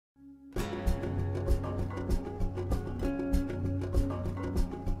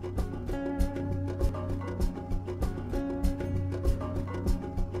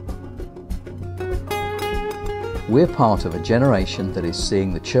We're part of a generation that is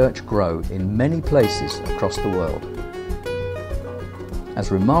seeing the church grow in many places across the world.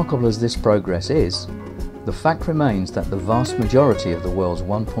 As remarkable as this progress is, the fact remains that the vast majority of the world's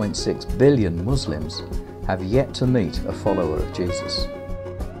 1.6 billion Muslims have yet to meet a follower of Jesus.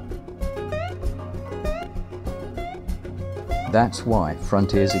 That's why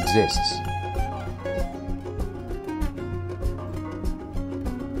Frontiers exists.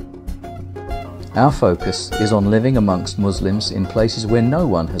 Our focus is on living amongst Muslims in places where no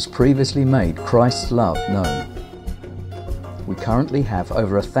one has previously made Christ's love known. We currently have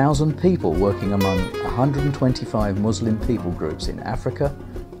over 1,000 people working among 125 Muslim people groups in Africa,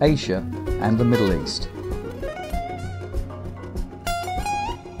 Asia, and the Middle East.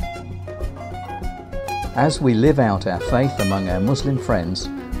 As we live out our faith among our Muslim friends,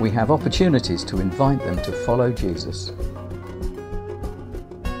 we have opportunities to invite them to follow Jesus.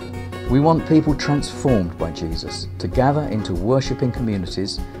 We want people transformed by Jesus to gather into worshipping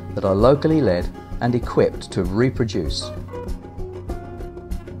communities that are locally led and equipped to reproduce.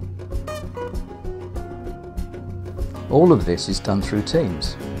 All of this is done through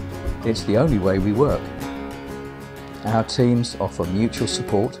teams. It's the only way we work. Our teams offer mutual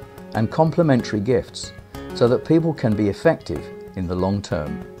support and complementary gifts so that people can be effective in the long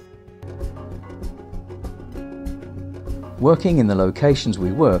term. Working in the locations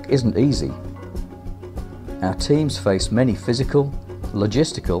we work isn't easy. Our teams face many physical,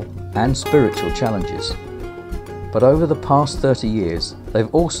 logistical, and spiritual challenges. But over the past 30 years,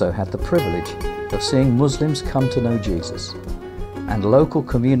 they've also had the privilege of seeing Muslims come to know Jesus, and local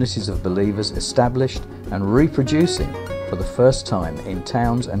communities of believers established and reproducing for the first time in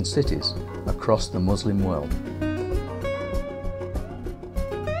towns and cities across the Muslim world.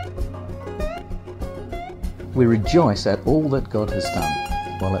 We rejoice at all that God has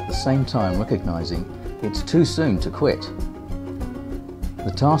done, while at the same time recognizing it's too soon to quit.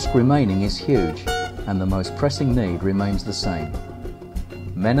 The task remaining is huge, and the most pressing need remains the same.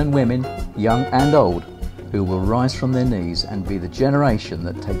 Men and women, young and old, who will rise from their knees and be the generation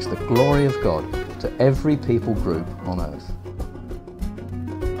that takes the glory of God to every people group on earth.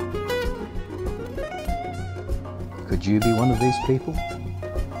 Could you be one of these people?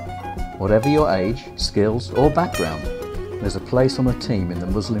 Whatever your age, skills, or background, there's a place on a team in the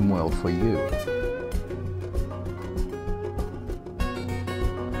Muslim world for you.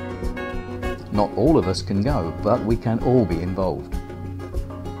 Not all of us can go, but we can all be involved.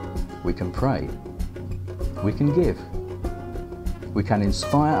 We can pray. We can give. We can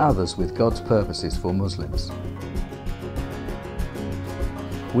inspire others with God's purposes for Muslims.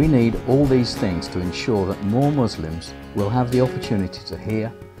 We need all these things to ensure that more Muslims will have the opportunity to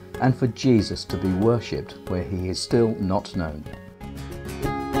hear and for Jesus to be worshipped where he is still not known.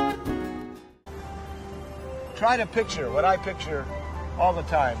 Try to picture what I picture all the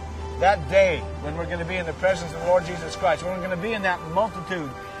time. That day when we're going to be in the presence of the Lord Jesus Christ, when we're going to be in that multitude,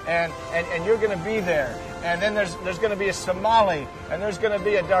 and you're going to be there, and then there's going to be a Somali, and there's going to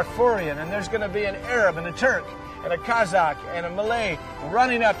be a Darfurian, and there's going to be an Arab and a Turk and a Kazakh and a Malay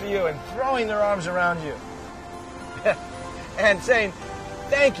running up to you and throwing their arms around you and saying,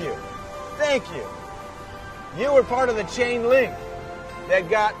 "Thank you, thank you. You were part of the chain link that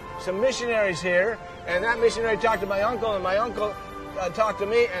got some missionaries here, and that missionary talked to my uncle, and my uncle talked to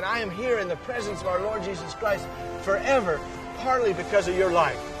me, and I am here in the presence of our Lord Jesus Christ forever, partly because of your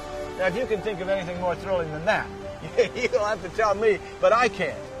life." Now, if you can think of anything more thrilling than that, you don't have to tell me, but I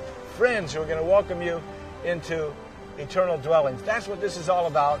can. Friends who are going to welcome you into eternal dwellings. That's what this is all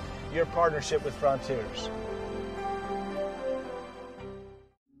about, your partnership with Frontiers.